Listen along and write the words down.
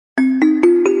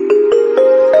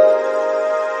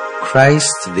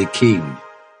Christ the King,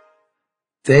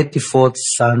 34th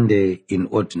Sunday in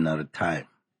Ordinary Time.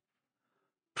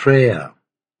 Prayer,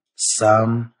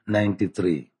 Psalm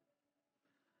 93.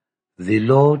 The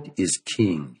Lord is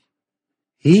King.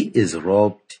 He is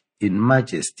robed in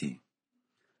majesty.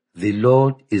 The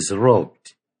Lord is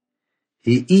robed.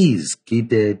 He is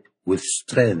girded with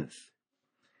strength.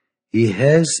 He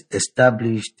has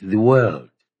established the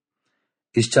world.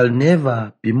 It shall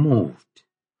never be moved.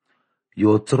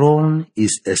 Your throne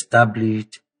is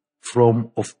established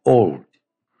from of old.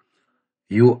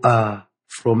 You are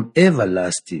from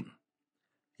everlasting.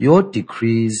 Your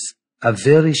decrees are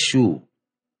very sure.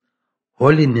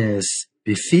 Holiness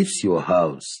befits your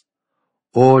house,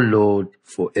 O Lord,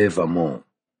 forevermore.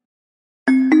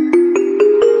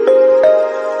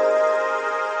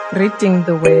 Reading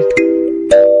the Word.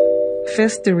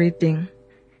 First reading,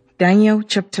 Daniel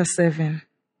chapter 7.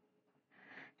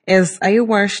 As I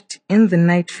watched in the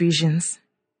night visions,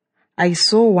 I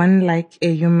saw one like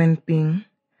a human being,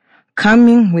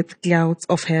 coming with clouds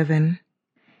of heaven,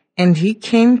 and he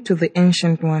came to the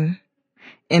Ancient One,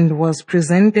 and was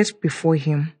presented before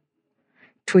him.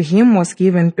 To him was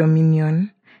given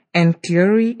dominion, and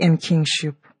glory, and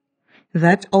kingship,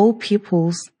 that all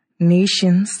peoples,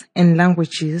 nations, and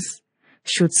languages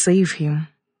should serve him.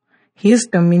 His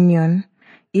dominion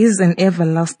is an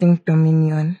everlasting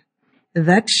dominion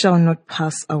that shall not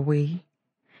pass away,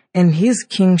 and his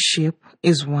kingship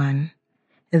is one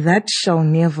that shall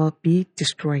never be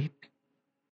destroyed.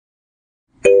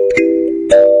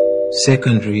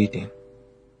 Second reading,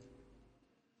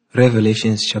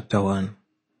 Revelations chapter 1.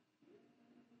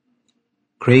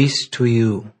 Grace to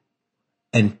you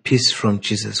and peace from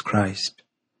Jesus Christ,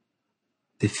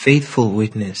 the faithful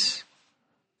witness,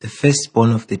 the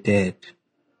firstborn of the dead,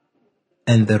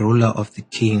 and the ruler of the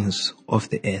kings of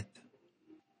the earth.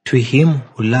 To him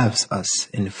who loves us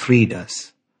and freed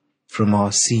us from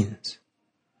our sins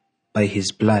by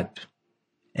his blood,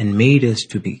 and made us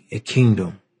to be a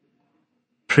kingdom,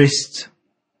 priests,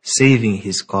 saving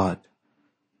his God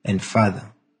and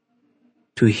Father.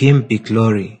 To him be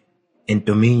glory and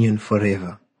dominion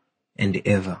forever and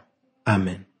ever.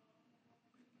 Amen.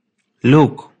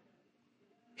 Look,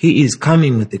 he is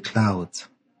coming with the clouds.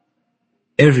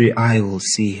 Every eye will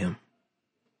see him,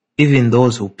 even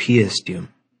those who pierced him,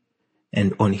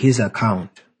 and on his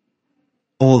account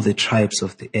all the tribes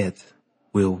of the earth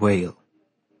will wail.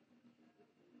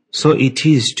 So it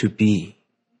is to be.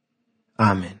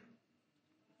 Amen.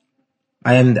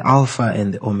 I am the Alpha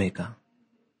and the Omega,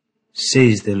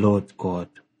 says the Lord God,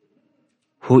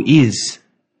 who is,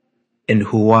 and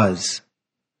who was,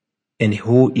 and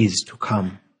who is to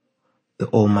come, the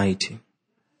Almighty.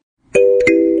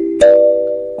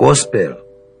 Gospel,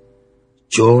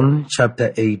 John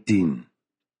chapter 18.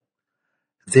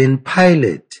 Then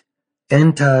Pilate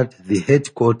entered the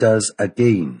headquarters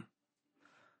again,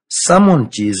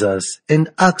 summoned Jesus,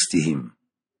 and asked him,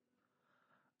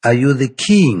 "Are you the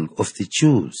king of the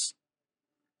Jews?"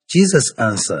 Jesus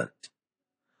answered,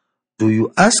 "Do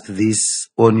you ask this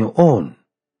on your own,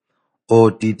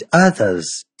 or did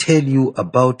others tell you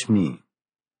about me?"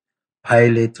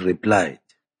 Pilate replied,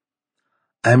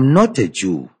 "I am not a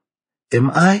Jew,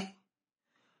 am I?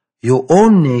 Your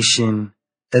own nation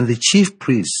and the chief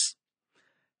priests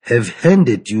have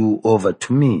handed you over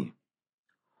to me.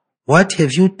 What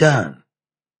have you done?"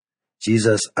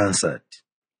 Jesus answered,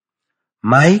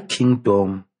 "My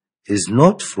kingdom is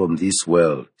not from this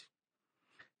world.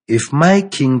 If my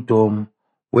kingdom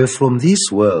were from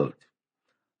this world,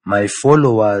 my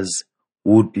followers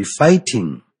would be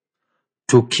fighting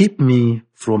to keep me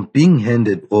from being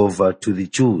handed over to the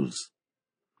Jews.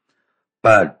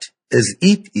 But as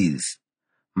it is,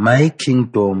 my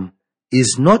kingdom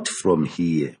is not from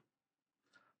here."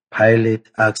 Pilate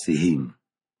asked him,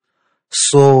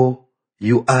 "So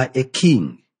you are a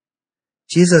king?"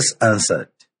 Jesus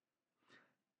answered,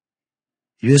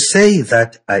 "You say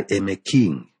that I am a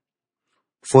king.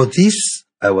 For this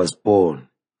I was born,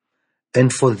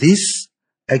 and for this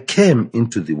I came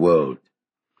into the world,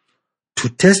 to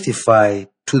testify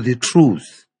to the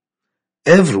truth.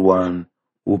 Everyone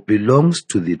who belongs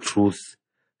to the truth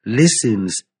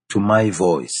listens to my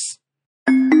voice."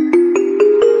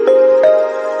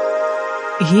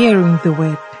 Hearing the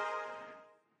Word.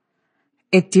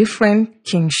 A different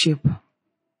kingship.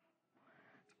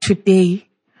 Today,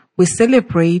 we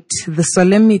celebrate the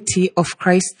solemnity of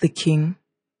Christ the King.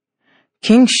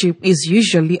 Kingship is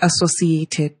usually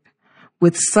associated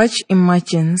with such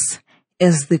images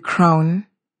as the crown,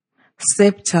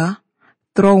 scepter,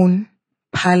 throne,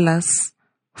 palace,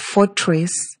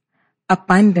 fortress,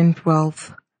 abundant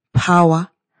wealth, power,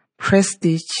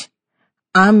 prestige,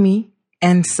 army,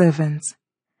 and servants.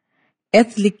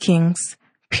 Earthly kings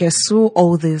pursue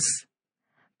all this.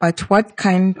 But what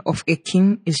kind of a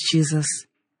king is Jesus,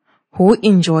 who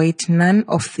enjoyed none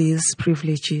of these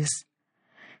privileges?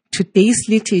 Today's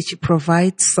liturgy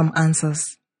provides some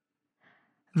answers.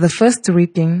 The first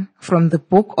reading from the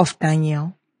book of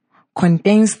Daniel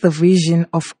contains the vision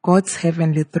of God's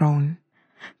heavenly throne,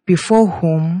 before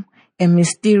whom a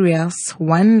mysterious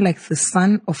one like the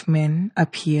Son of Man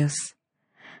appears.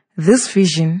 This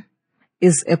vision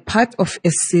is a part of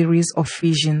a series of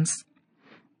visions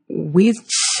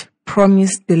which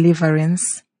promise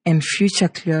deliverance and future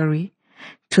glory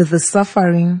to the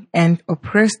suffering and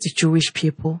oppressed Jewish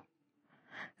people.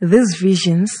 These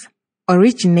visions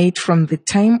originate from the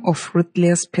time of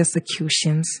ruthless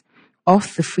persecutions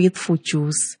of the faithful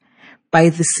Jews by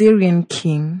the Syrian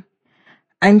king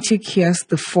Antiochus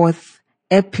IV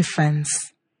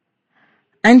Epiphanes.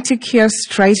 Antiochus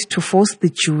tried to force the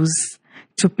Jews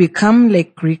to become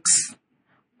like Greeks,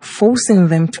 forcing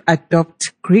them to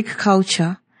adopt Greek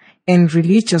culture and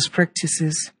religious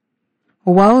practices,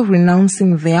 while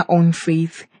renouncing their own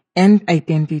faith and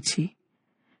identity.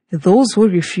 Those who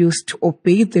refused to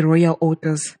obey the royal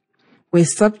orders were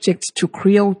subject to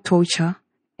cruel torture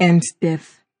and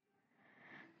death.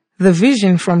 The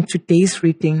vision from today's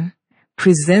reading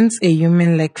presents a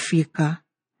human-like figure,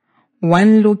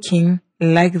 one looking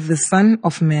like the Son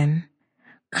of Man,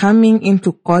 coming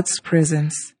into God's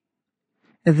presence.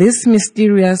 This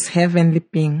mysterious heavenly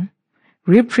being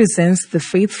represents the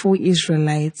faithful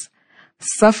Israelites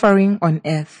suffering on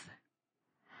earth.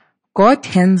 God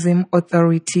hands him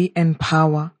authority and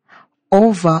power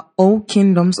over all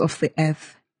kingdoms of the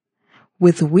earth,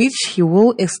 with which he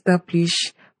will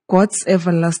establish God's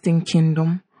everlasting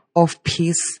kingdom of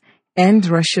peace and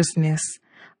righteousness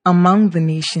among the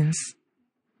nations.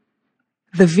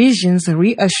 The visions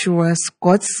reassure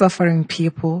God's suffering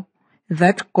people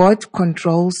that God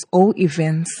controls all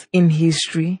events in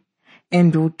history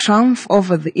and will triumph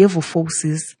over the evil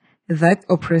forces that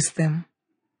oppress them.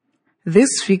 This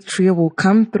victory will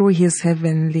come through his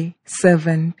heavenly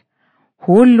servant,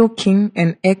 who, looking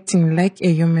and acting like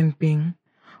a human being,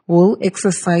 will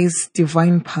exercise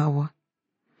divine power.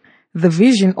 The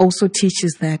vision also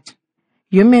teaches that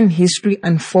human history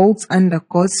unfolds under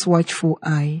God's watchful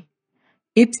eye.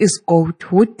 It is God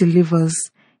who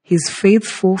delivers his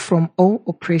faithful from all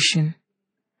oppression.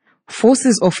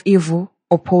 Forces of evil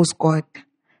oppose God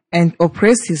and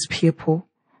oppress his people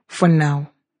for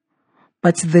now.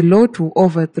 But the Lord will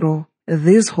overthrow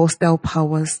these hostile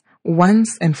powers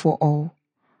once and for all,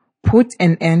 put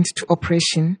an end to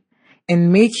oppression,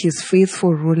 and make his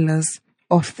faithful rulers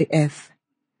of the earth.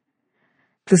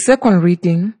 The second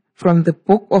reading from the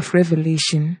book of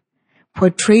Revelation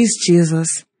portrays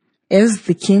Jesus as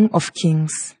the King of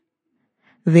Kings.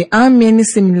 There are many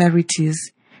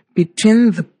similarities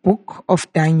between the book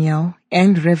of Daniel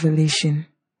and Revelation.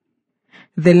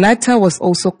 The latter was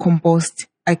also composed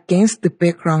against the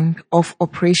background of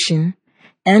oppression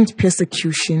and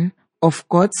persecution of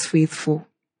God's faithful.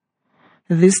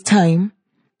 This time,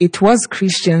 it was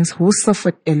Christians who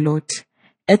suffered a lot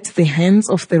at the hands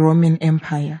of the Roman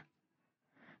Empire.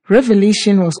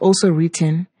 Revelation was also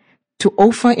written to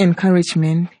offer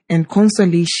encouragement and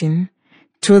consolation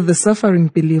to the suffering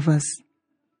believers.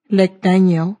 Like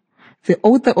Daniel, the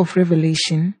author of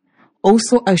Revelation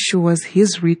also assures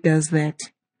his readers that,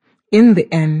 in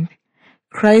the end,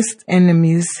 Christ's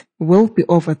enemies will be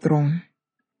overthrown.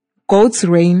 God's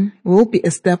reign will be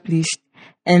established,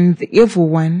 and the evil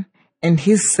one and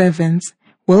his servants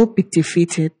will be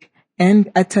defeated and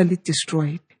utterly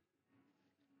destroyed.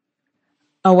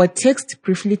 Our text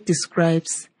briefly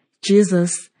describes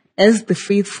Jesus as the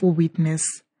faithful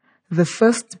witness, the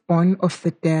firstborn of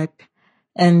the dead,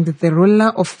 and the ruler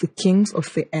of the kings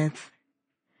of the earth.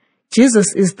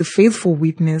 Jesus is the faithful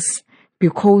witness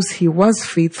because he was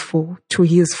faithful to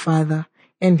his Father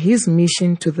and his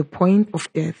mission to the point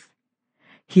of death.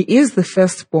 He is the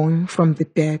firstborn from the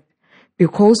dead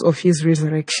because of his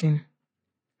resurrection.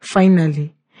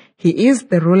 Finally, he is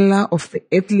the ruler of the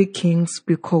earthly kings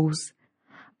because,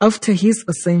 after his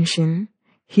ascension,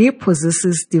 he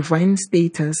possesses divine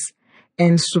status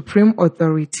and supreme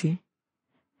authority.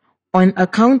 On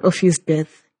account of his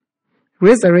death,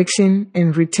 resurrection,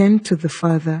 and return to the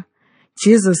Father,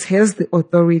 Jesus has the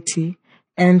authority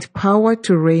and power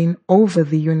to reign over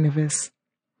the universe.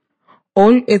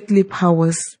 All earthly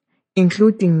powers,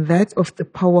 including that of the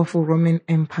powerful Roman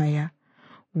Empire,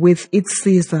 with its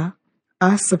Caesar,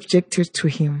 are subjected to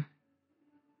him.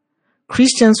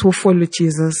 Christians who follow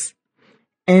Jesus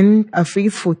and are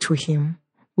faithful to him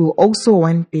will also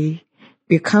one day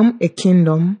become a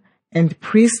kingdom and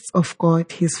priests of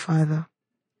God his Father.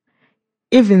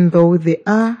 Even though they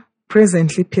are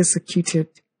presently persecuted,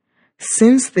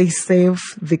 since they serve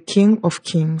the King of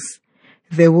Kings,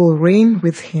 they will reign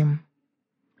with him.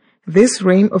 This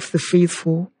reign of the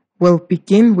faithful will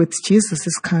begin with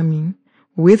Jesus' coming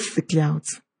with the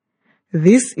clouds.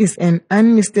 This is an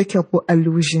unmistakable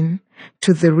allusion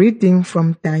to the reading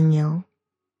from Daniel.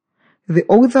 The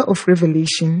author of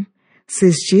Revelation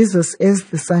sees Jesus as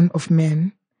the Son of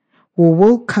Man, who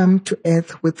will come to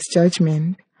earth with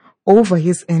judgment over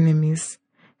his enemies,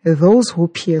 those who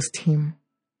pierced him.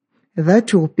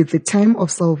 That will be the time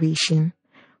of salvation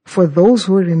for those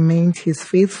who remained his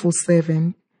faithful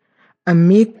servant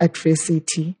amid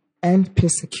adversity and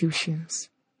persecutions.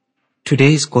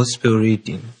 Today's Gospel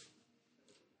reading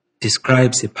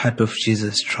describes a part of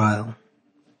Jesus' trial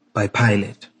by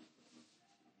Pilate.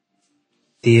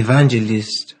 The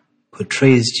evangelist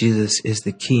portrays Jesus as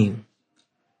the king,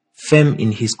 firm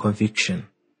in his conviction.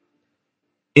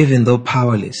 Even though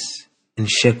powerless and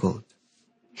shackled,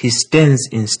 he stands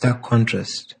in stark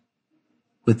contrast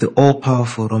with the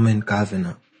all-powerful Roman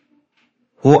governor,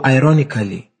 who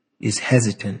ironically is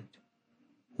hesitant,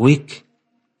 weak,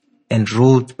 and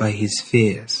ruled by his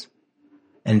fears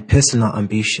and personal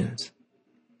ambitions.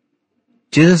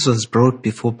 Jesus was brought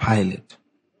before Pilate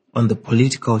on the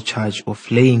political charge of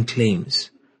laying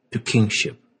claims to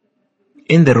kingship.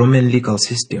 In the Roman legal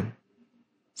system,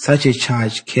 such a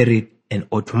charge carried an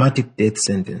automatic death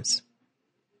sentence.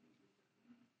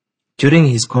 During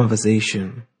his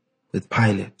conversation with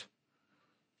Pilate,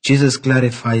 Jesus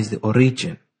clarifies the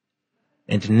origin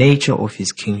and nature of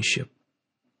his kingship.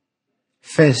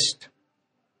 First,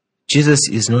 Jesus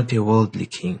is not a worldly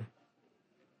king.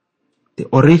 The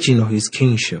origin of his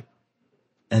kingship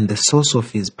and the source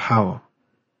of his power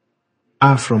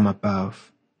are from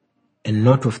above and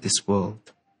not of this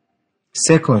world.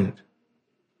 Second,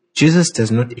 Jesus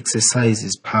does not exercise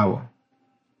his power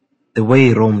the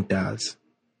way Rome does.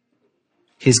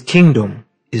 His kingdom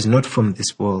is not from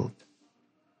this world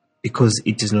because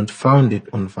it is not founded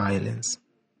on violence.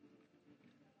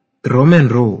 The Roman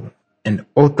rule and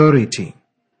authority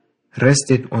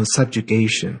rested on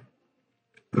subjugation,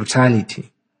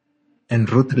 brutality, and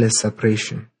ruthless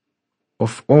suppression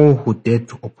of all who dared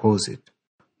to oppose it.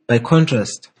 By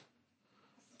contrast,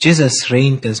 Jesus'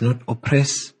 reign does not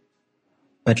oppress,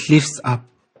 but lifts up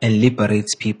and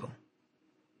liberates people.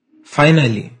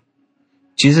 Finally,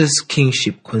 Jesus'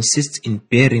 kingship consists in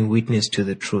bearing witness to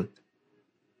the truth.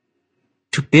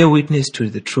 To bear witness to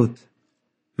the truth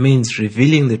means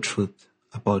revealing the truth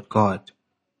about God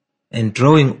and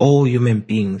drawing all human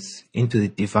beings into the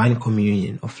divine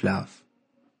communion of love.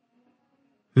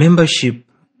 Membership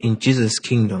in Jesus'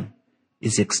 kingdom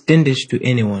is extended to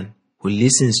anyone who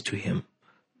listens to him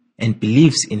and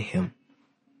believes in him,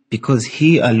 because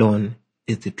he alone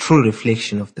is the true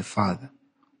reflection of the Father.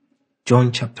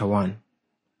 John chapter 1.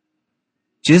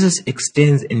 Jesus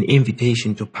extends an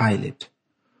invitation to Pilate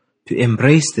to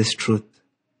embrace this truth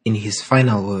in his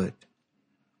final word.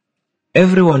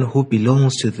 Everyone who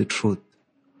belongs to the truth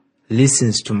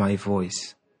listens to my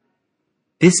voice.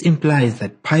 This implies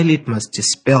that Pilate must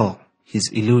dispel his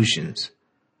illusions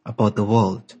about the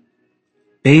world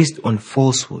based on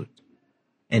falsehood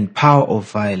and power of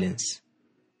violence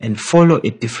and follow a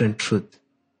different truth,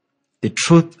 the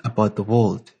truth about the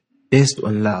world based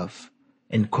on love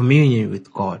and communion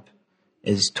with God,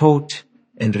 as taught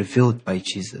and revealed by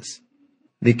Jesus.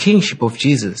 The kingship of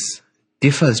Jesus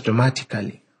differs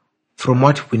dramatically from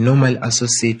what we normally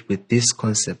associate with this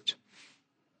concept.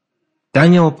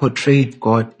 Daniel portrayed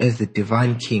God as the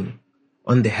divine king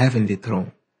on the heavenly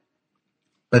throne,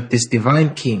 but this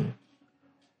divine king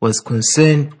was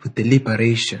concerned with the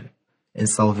liberation and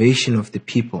salvation of the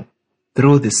people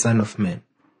through the Son of Man,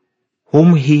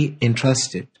 whom he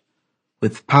entrusted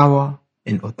with power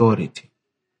and authority.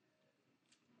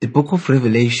 The book of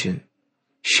Revelation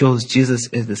shows Jesus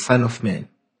as the Son of Man.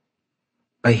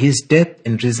 By his death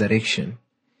and resurrection,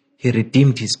 he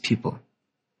redeemed his people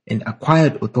and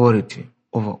acquired authority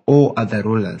over all other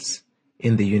rulers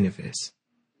in the universe.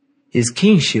 His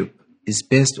kingship is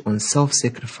based on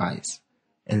self-sacrifice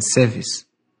and service,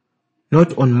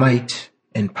 not on might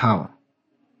and power.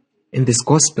 In this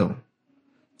gospel,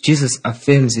 Jesus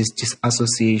affirms his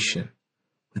disassociation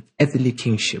with earthly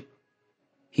kingship.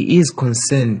 He is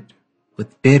concerned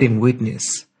with bearing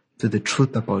witness to the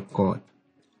truth about God,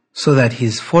 so that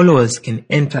his followers can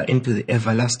enter into the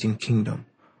everlasting kingdom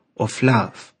of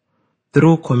love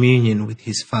through communion with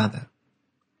his Father.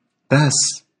 Thus,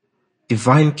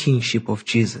 divine kingship of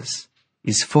Jesus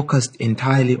is focused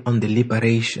entirely on the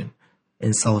liberation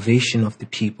and salvation of the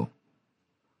people.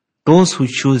 Those who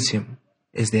choose him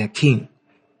as their king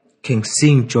can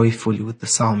sing joyfully with the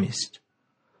psalmist.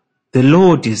 The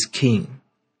Lord is king.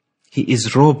 He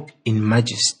is robed in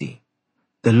majesty.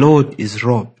 The Lord is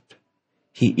robed.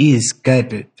 He is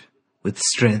girded with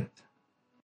strength.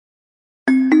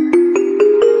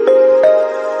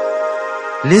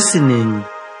 Listening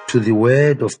to the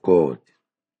word of God.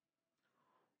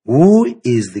 Who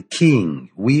is the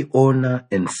king we honor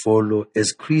and follow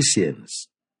as Christians?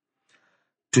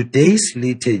 Today's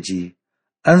liturgy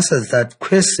answers that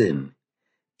question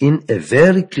in a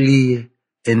very clear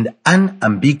and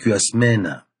unambiguous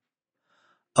manner.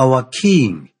 Our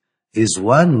king is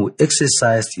one who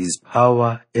exercised his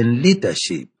power and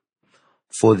leadership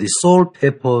for the sole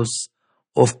purpose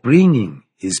of bringing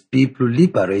his people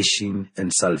liberation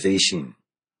and salvation.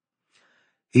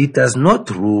 He does not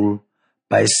rule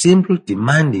by simply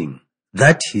demanding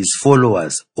that his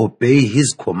followers obey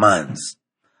his commands.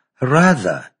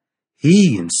 Rather,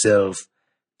 he himself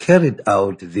carried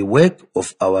out the work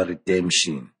of our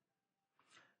redemption.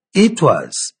 It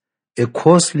was a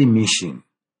costly mission.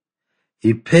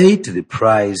 He paid the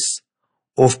price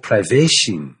of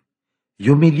privation,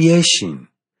 humiliation,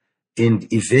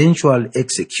 and eventual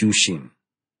execution.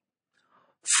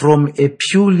 From a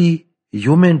purely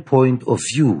human point of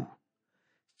view,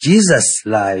 Jesus'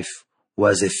 life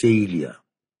was a failure.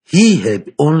 He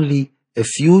had only a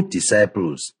few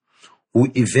disciples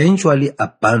who eventually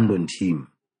abandoned him.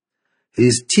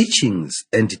 His teachings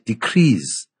and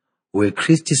decrees were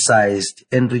criticized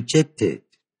and rejected.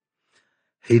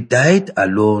 He died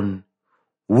alone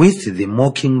with the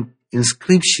mocking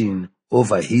inscription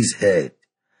over his head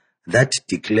that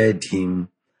declared him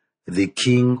the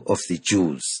King of the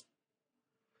Jews.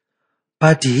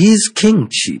 But his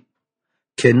kingship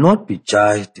cannot be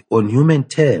judged on human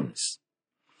terms.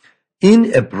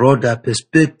 In a broader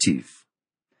perspective,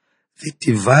 the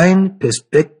divine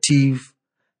perspective,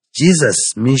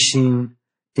 Jesus' mission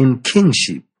in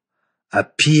kingship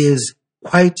appears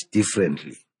quite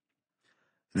differently.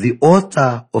 The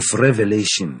author of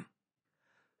Revelation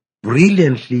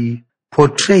brilliantly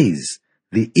portrays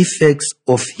the effects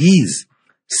of his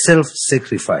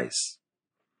self-sacrifice.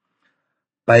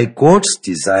 By God's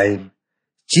design,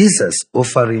 Jesus'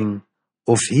 offering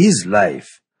of his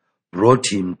life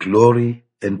brought him glory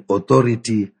and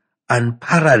authority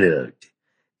unparalleled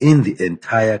in the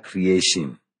entire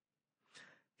creation.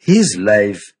 His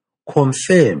life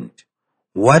confirmed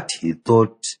what he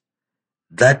thought,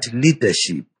 that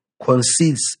leadership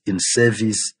consists in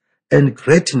service and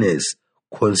greatness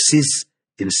consists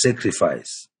in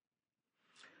sacrifice.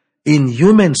 In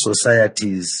human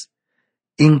societies,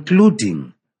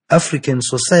 including African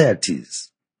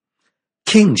societies,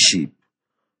 kingship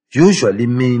usually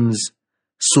means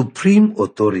supreme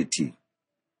authority.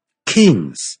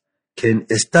 Kings can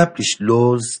establish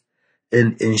laws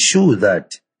and ensure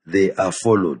that they are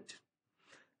followed,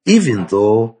 even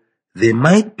though they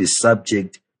might be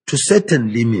subject to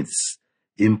certain limits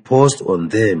imposed on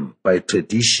them by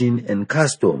tradition and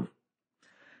custom.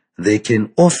 They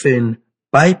can often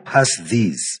bypass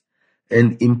these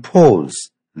and impose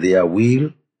their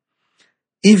will.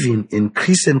 Even in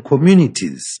Christian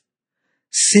communities,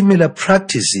 similar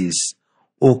practices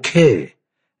occur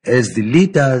as the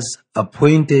leaders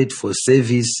appointed for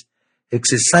service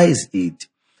exercise it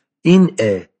in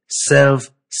a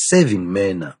self-serving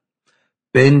manner,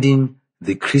 bending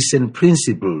the Christian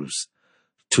principles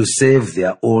to serve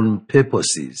their own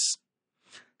purposes.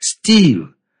 Still,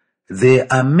 there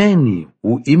are many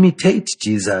who imitate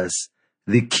Jesus,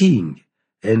 the King,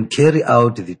 and carry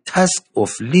out the task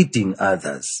of leading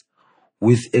others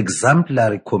with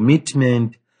exemplary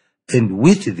commitment and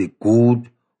with the good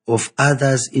of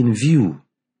others in view.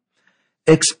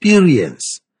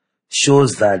 Experience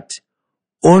shows that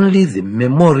only the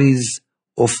memories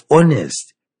of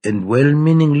honest and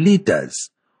well-meaning leaders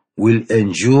will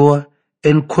endure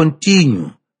and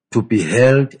continue to be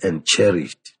held and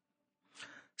cherished.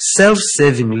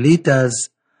 Self-serving leaders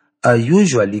are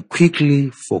usually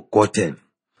quickly forgotten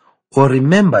or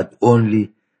remembered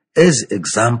only as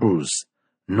examples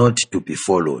not to be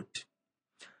followed.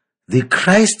 The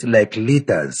Christ-like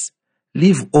leaders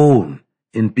live on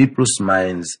in people's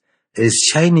minds as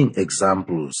shining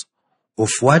examples of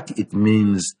what it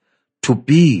means to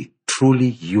be truly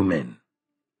human.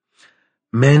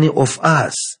 Many of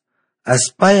us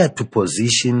aspire to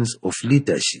positions of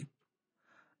leadership.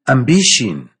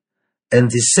 Ambition and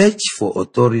the search for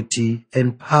authority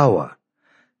and power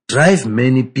drive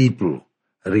many people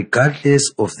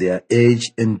regardless of their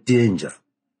age and danger.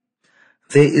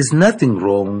 There is nothing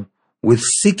wrong with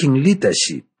seeking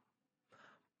leadership,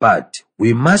 but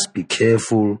we must be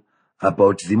careful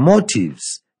about the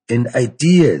motives and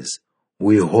ideas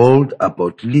we hold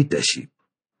about leadership.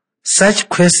 Such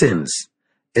questions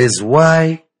as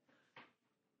why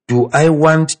do I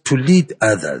want to lead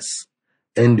others,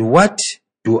 and what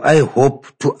do I hope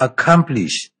to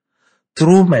accomplish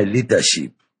through my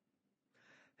leadership,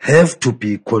 have to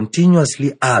be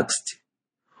continuously asked.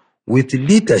 With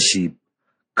leadership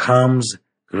comes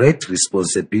great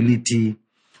responsibility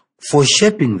for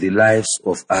shaping the lives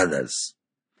of others.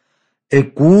 A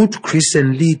good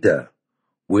Christian leader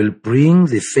will bring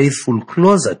the faithful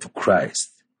closer to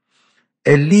Christ.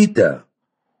 A leader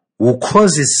who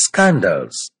causes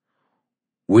scandals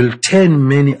will turn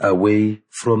many away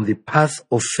from the path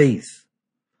of faith.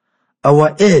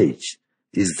 Our age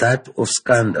is that of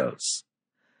scandals.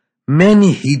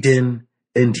 Many hidden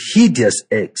and hideous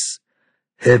acts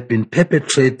have been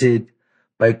perpetrated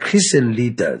by Christian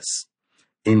leaders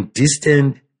in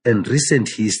distant and recent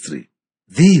history.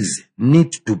 These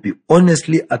need to be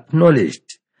honestly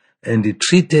acknowledged and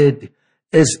treated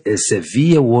as a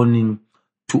severe warning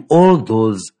to all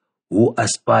those who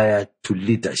aspire to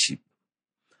leadership.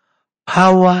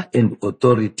 Power and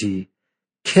authority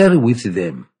carry with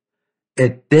them a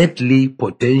deadly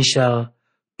potential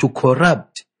to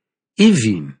corrupt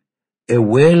even a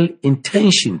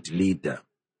well-intentioned leader.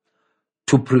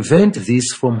 To prevent this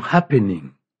from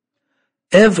happening,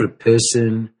 every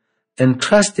person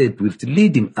entrusted with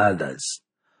leading others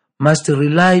must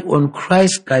rely on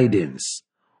Christ's guidance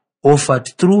offered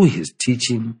through his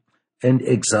teaching and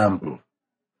example.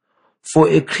 For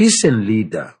a Christian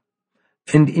leader,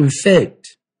 and in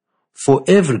fact, for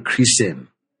every Christian,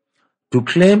 to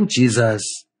claim Jesus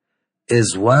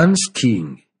as one's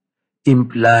king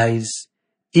implies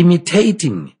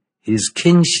imitating his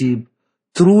kingship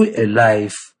through a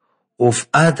life of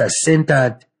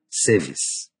other-centered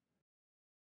service.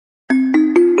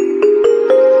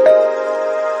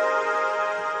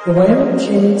 When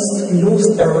kings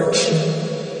lose direction,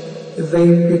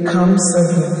 they become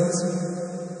silent.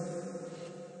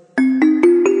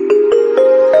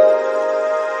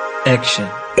 Action.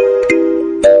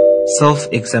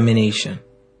 Self-examination.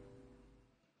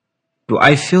 Do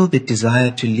I feel the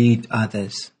desire to lead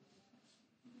others?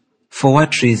 For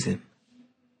what reason?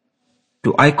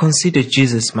 Do I consider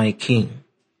Jesus my king?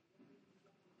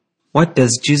 What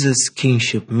does Jesus'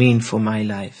 kingship mean for my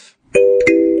life?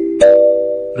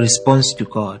 Response to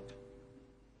God.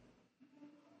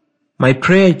 My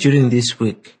prayer during this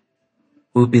week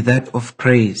will be that of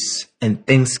praise and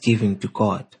thanksgiving to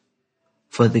God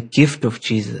for the gift of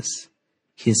Jesus,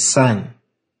 his Son,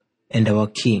 and our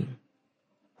King,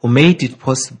 who made it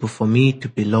possible for me to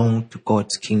belong to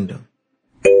God's kingdom.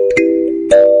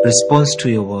 Response to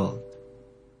your world.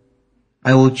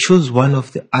 I will choose one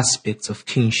of the aspects of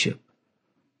kingship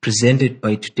presented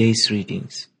by today's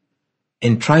readings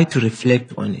and try to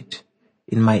reflect on it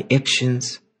in my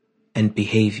actions and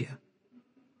behavior.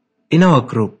 In our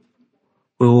group,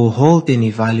 we will hold an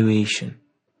evaluation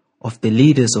of the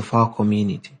leaders of our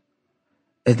community.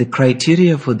 As the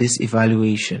criteria for this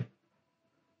evaluation,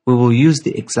 we will use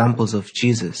the examples of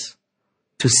Jesus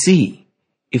to see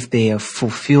if they have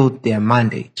fulfilled their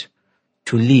mandate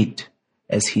to lead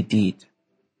as he did.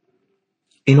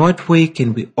 In what way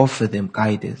can we offer them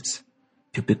guidance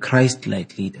to be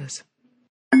Christ-like leaders?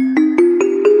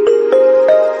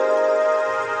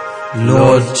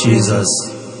 Lord Jesus,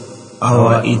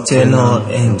 our eternal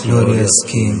and glorious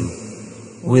King,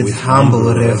 with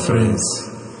humble reverence,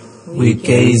 we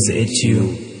gaze at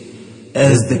you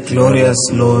as the glorious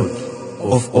Lord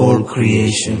of all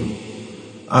creation.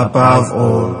 Above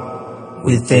all,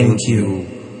 we thank you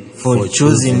for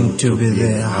choosing to be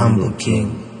the humble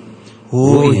King,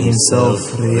 who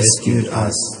himself rescued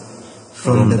us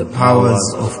from the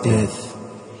powers of death.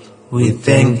 We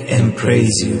thank and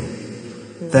praise you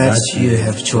that you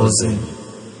have chosen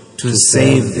to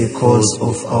save the cause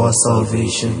of our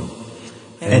salvation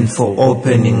and for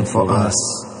opening for us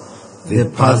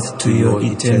the path to your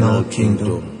eternal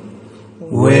kingdom,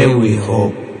 where we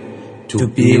hope to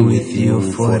be with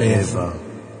you forever.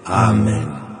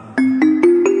 Amen.